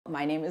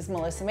my name is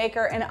Melissa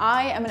Maker and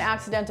I am an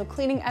accidental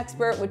cleaning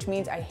expert, which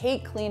means I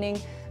hate cleaning,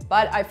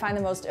 but I find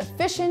the most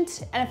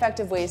efficient and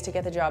effective ways to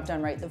get the job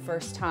done right the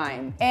first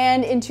time.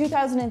 And in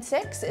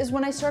 2006 is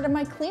when I started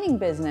my cleaning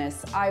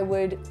business. I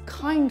would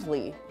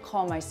kindly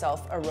call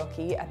myself a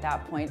rookie at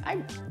that point.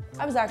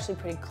 I was actually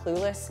pretty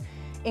clueless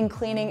in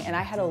cleaning and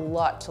I had a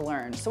lot to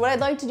learn. So what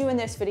I'd like to do in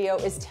this video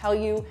is tell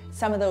you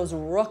some of those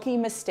rookie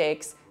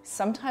mistakes,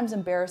 sometimes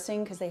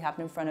embarrassing because they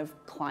happen in front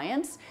of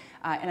clients,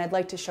 and I'd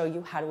like to show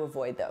you how to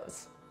avoid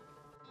those.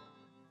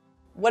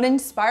 What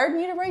inspired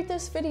me to write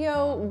this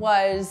video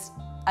was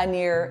a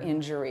near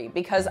injury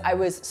because I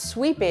was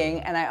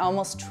sweeping and I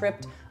almost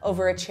tripped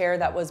over a chair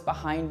that was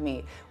behind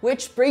me,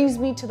 which brings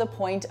me to the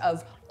point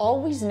of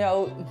always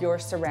know your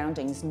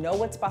surroundings. Know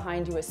what's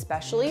behind you,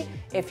 especially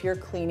if you're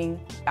cleaning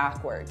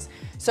backwards.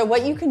 So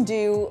what you can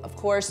do, of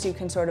course, you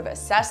can sort of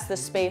assess the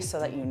space so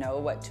that you know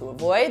what to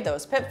avoid,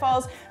 those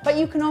pitfalls, but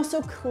you can also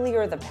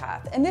clear the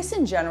path. And this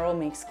in general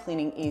makes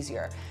cleaning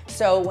easier.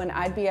 So when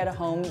I'd be at a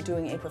home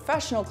doing a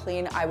professional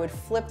clean, I would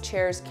flip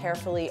chairs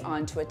carefully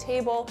onto a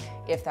table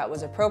if that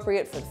was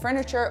appropriate for the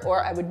furniture,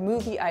 or I would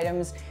move the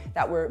items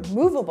that were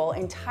movable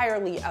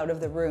entirely out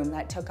of the room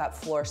that took up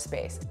floor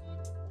space.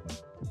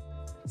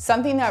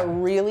 Something that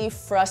really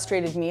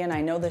frustrated me, and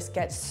I know this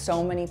gets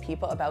so many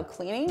people about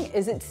cleaning,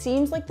 is it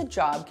seems like the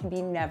job can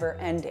be never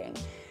ending.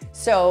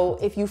 So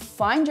if you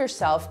find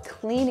yourself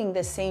cleaning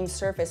the same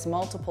surface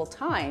multiple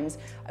times,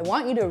 I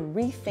want you to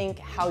rethink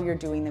how you're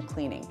doing the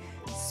cleaning.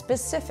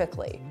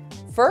 Specifically,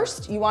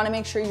 first, you want to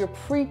make sure you're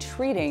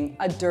pre-treating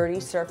a dirty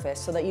surface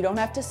so that you don't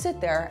have to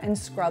sit there and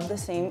scrub the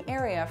same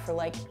area for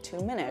like 2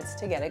 minutes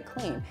to get it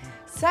clean.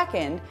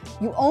 Second,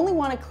 you only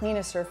want to clean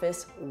a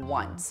surface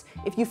once.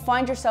 If you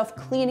find yourself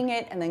cleaning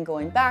it and then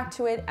going back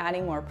to it,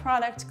 adding more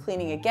product,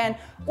 cleaning again,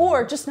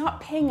 or just not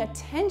paying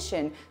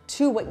attention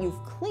to what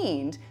you've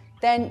cleaned,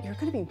 then you're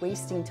going to be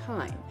wasting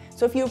time.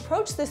 So if you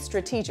approach this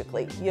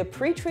strategically, you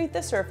pre-treat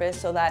the surface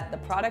so that the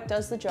product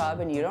does the job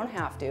and you don't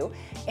have to,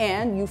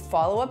 and you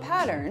follow a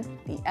pattern,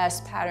 the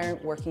S pattern,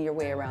 working your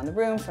way around the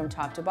room from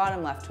top to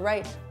bottom, left to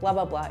right, blah,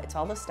 blah, blah. It's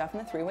all the stuff in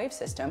the three-wave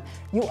system.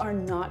 You are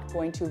not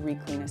going to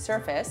re-clean a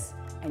surface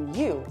and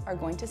you are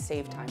going to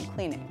save time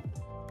cleaning.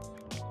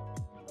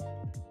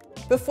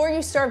 Before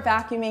you start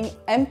vacuuming,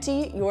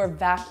 empty your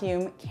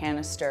vacuum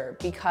canister,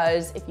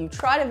 because if you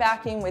try to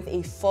vacuum with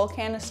a full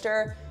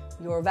canister,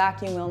 your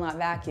vacuum will not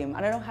vacuum.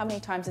 I don't know how many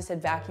times I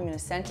said vacuum in a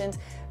sentence,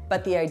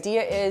 but the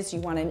idea is you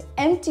want an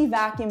empty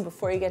vacuum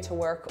before you get to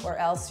work, or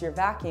else your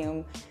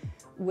vacuum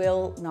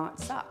will not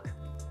suck.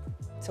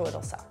 So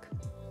it'll suck.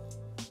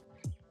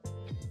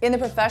 In the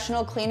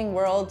professional cleaning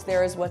world,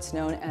 there is what's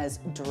known as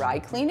dry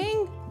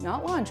cleaning,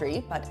 not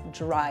laundry, but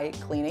dry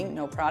cleaning,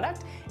 no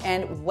product,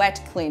 and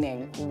wet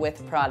cleaning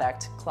with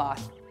product,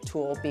 cloth,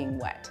 tool being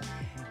wet.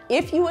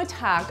 If you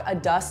attack a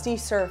dusty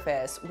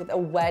surface with a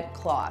wet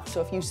cloth,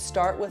 so if you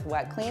start with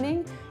wet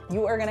cleaning,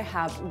 you are gonna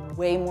have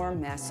way more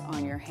mess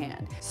on your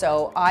hand.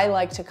 So I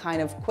like to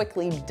kind of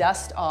quickly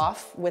dust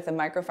off with a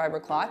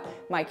microfiber cloth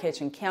my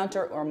kitchen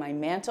counter or my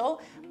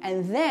mantle,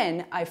 and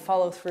then I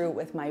follow through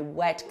with my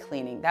wet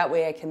cleaning. That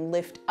way I can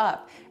lift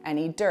up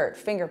any dirt,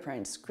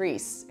 fingerprints,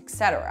 grease,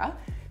 etc.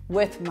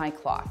 with my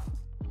cloth.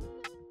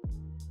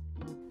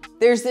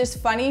 There's this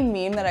funny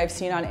meme that I've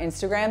seen on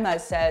Instagram that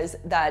says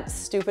that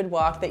stupid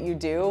walk that you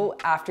do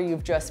after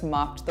you've just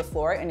mopped the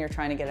floor and you're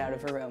trying to get out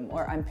of a room,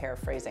 or I'm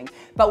paraphrasing.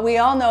 But we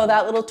all know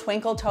that little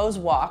twinkle toes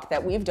walk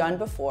that we've done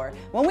before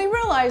when we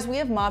realize we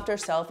have mopped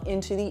ourselves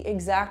into the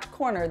exact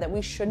corner that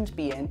we shouldn't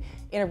be in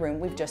a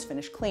room we've just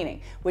finished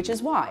cleaning, which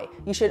is why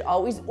you should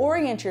always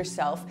orient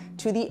yourself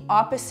to the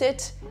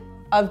opposite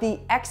of the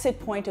exit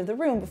point of the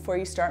room before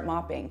you start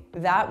mopping.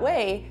 That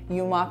way,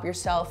 you mop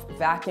yourself,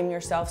 vacuum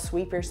yourself,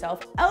 sweep yourself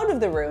out of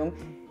the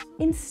room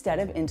instead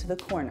of into the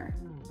corner.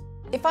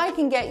 If I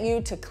can get you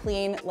to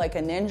clean like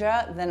a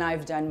ninja, then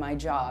I've done my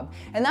job.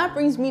 And that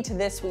brings me to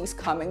this week's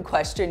common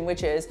question,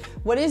 which is,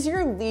 what is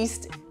your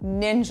least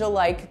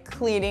ninja-like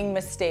cleaning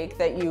mistake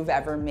that you've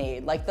ever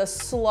made? Like the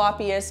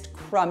sloppiest,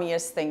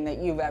 crummiest thing that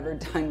you've ever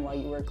done while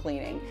you were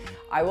cleaning?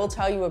 I will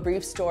tell you a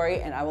brief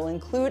story and I will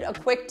include a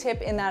quick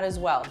tip in that as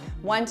well.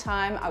 One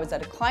time I was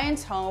at a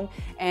client's home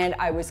and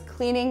I was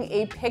cleaning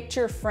a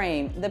picture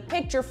frame. The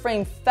picture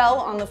frame fell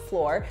on the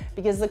floor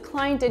because the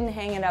client didn't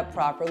hang it up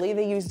properly.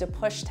 They used a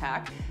push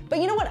tack. But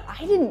you know what?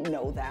 I didn't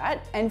know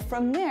that. And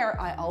from there,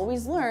 I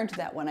always learned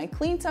that when I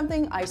clean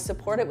something, I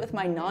support it with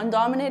my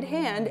non-dominant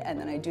hand and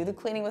then I do the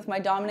cleaning with my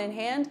dominant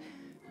hand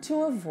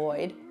to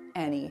avoid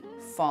any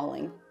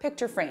falling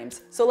picture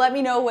frames. So let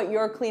me know what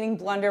your cleaning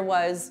blunder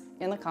was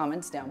in the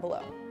comments down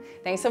below.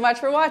 Thanks so much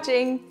for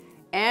watching,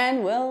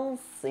 and we'll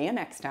see you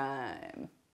next time.